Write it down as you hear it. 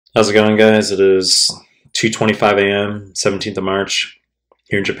How's it going, guys? It is 2:25 a.m., 17th of March.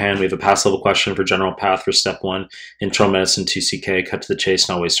 Here in Japan, we have a pass level question for general path for step 1, internal medicine 2CK. Cut to the chase,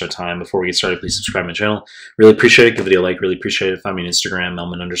 not waste our time. Before we get started, please subscribe to my channel. Really appreciate it. Give the video a like. Really appreciate it. Find me on Instagram,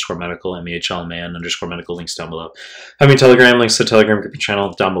 mehlman_medical, mehlman_medical, links down below. Find me on Telegram, links to the Telegram group and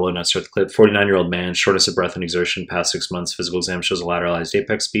channel down below. Now start the clip. 49-year-old man, shortness of breath and exertion, past 6 months. Physical exam shows a lateralized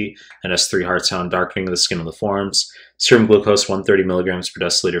apex beat and S3 heart sound, darkening of the skin of the forearms. Serum glucose 130 milligrams per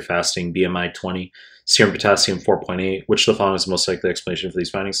deciliter fasting, BMI 20. Serum potassium 4.8. Which of the following is the most likely explanation for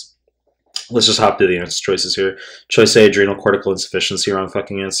these findings? Let's just hop to the answer choices here. Choice A, adrenal cortical insufficiency, wrong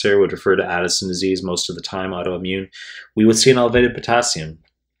fucking answer, would refer to Addison disease most of the time, autoimmune. We would see an elevated potassium.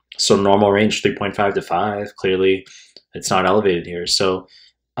 So normal range 3.5 to 5, clearly it's not elevated here. So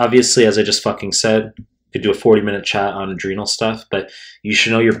obviously, as I just fucking said, you could do a 40-minute chat on adrenal stuff, but you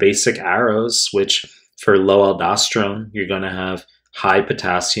should know your basic arrows, which for low aldosterone, you're going to have high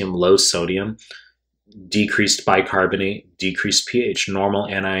potassium, low sodium, decreased bicarbonate, decreased pH, normal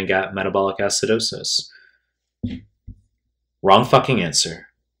anion gap metabolic acidosis. Wrong fucking answer.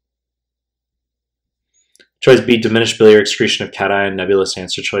 Choice B, diminished biliary excretion of cation, nebulous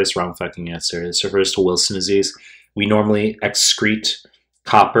answer choice, wrong fucking answer. This refers to Wilson disease. We normally excrete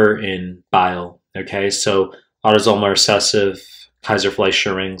copper in bile, okay? So autosomal recessive,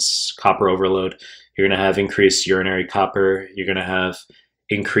 Kaiser-Fleischer rings, copper overload. You're going to have increased urinary copper. You're going to have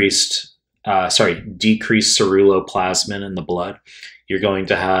decreased ceruloplasmin in the blood. You're going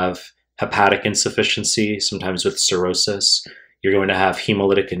to have hepatic insufficiency, sometimes with cirrhosis. You're going to have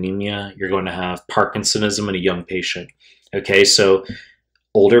hemolytic anemia. You're going to have Parkinsonism in a young patient. Okay, so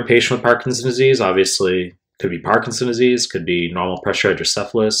older patient with Parkinson's disease, obviously, could be Parkinson's disease, could be normal pressure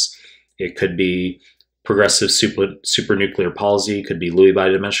hydrocephalus. It could be progressive supranuclear palsy, could be Lewy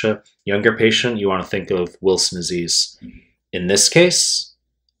body dementia. Younger patient, you want to think of Wilson disease. In this case,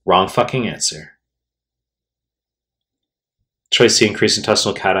 wrong fucking answer. Choice C, increased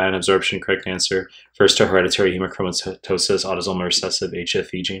intestinal cation absorption, correct answer. First to hereditary hemochromatosis, autosomal recessive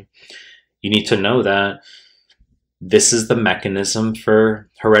HFE gene. You need to know that this is the mechanism for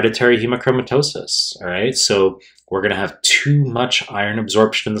hereditary hemochromatosis, all right? So we're going to have too much iron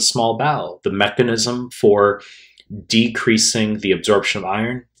absorption in the small bowel. The mechanism for decreasing the absorption of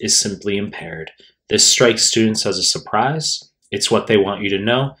iron is simply impaired. This strikes students as a surprise. It's what they want you to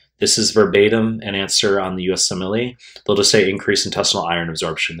know. This is verbatim an answer on the USMLE. They'll just say increased intestinal iron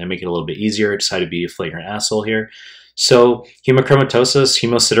absorption. They make it a little bit easier. I decided to be a flagrant asshole here. So hemochromatosis,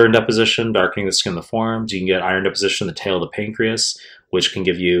 hemosiderin deposition, darkening the skin of the forearms. You can get iron deposition in the tail of the pancreas, which can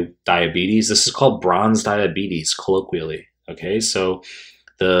give you diabetes. This is called bronze diabetes, colloquially. Okay, so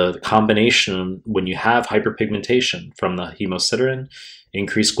the combination, when you have hyperpigmentation from the hemosiderin,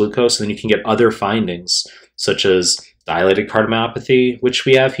 increased glucose, and then you can get other findings, such as dilated cardiomyopathy, which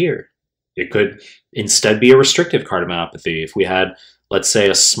we have here. It could instead be a restrictive cardiomyopathy. If we had, let's say,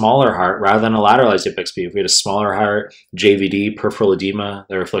 a smaller heart rather than a lateralized apex beat, if we had a smaller heart, JVD, peripheral edema,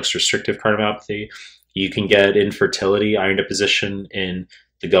 that reflects restrictive cardiomyopathy. You can get infertility, iron deposition in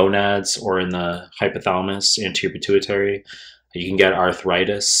the gonads or in the hypothalamus, anterior pituitary. You can get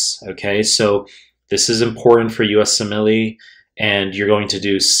arthritis, okay? So this is important for USMLE, and you're going to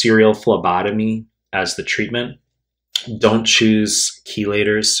do serial phlebotomy as the treatment. Don't choose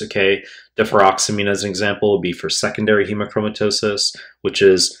chelators, okay? Deferoxamine, as an example, would be for secondary hemochromatosis, which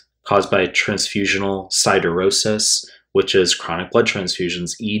is caused by transfusional siderosis, which is chronic blood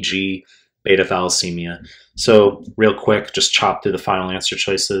transfusions, e.g. beta thalassemia. So real quick, just chop through the final answer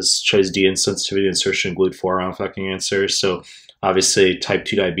choices. Choice D, insensitivity insertion, GLUT4, wrong fucking answer. So obviously type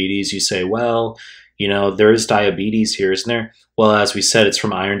 2 diabetes, you say, well, you know, there is diabetes here, isn't there? Well, as we said, it's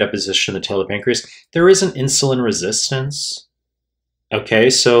from iron deposition in the tail of the pancreas. There is an insulin resistance. Okay,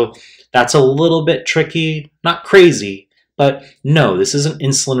 so that's a little bit tricky, not crazy, but no, this isn't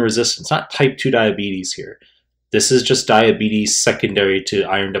insulin resistance, not type 2 diabetes here. This is just diabetes secondary to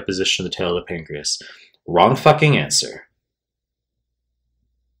iron deposition in the tail of the pancreas. Wrong fucking answer.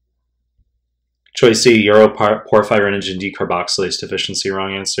 Choice C, uroporphyrinogen decarboxylase deficiency,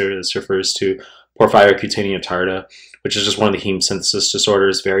 wrong answer. This refers to porphyrocutaneous tarda, which is just one of the heme synthesis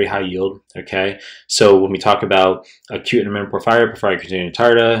disorders, very high yield, okay? So when we talk about acute intermittent porphyrocutaneous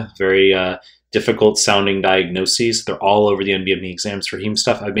tarda, very difficult sounding diagnoses. They're all over the nbme exams for heme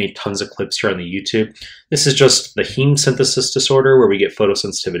stuff. I've made tons of clips here on the YouTube. This is just the heme synthesis disorder where we get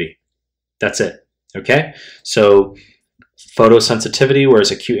photosensitivity. That's it, okay? So photosensitivity, whereas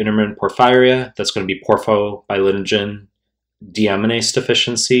acute intermittent porphyria, that's going to be porphobilinogen deaminase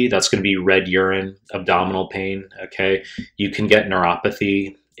deficiency. That's going to be red urine, abdominal pain, okay? You can get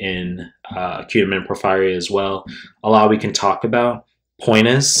neuropathy in acute intermittent porphyria as well. A lot we can talk about. Point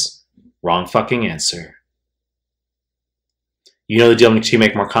is, wrong fucking answer. You know the deal. I'm going to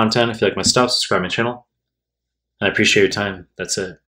make more content. If you like my stuff, subscribe to my channel. I appreciate your time. That's it.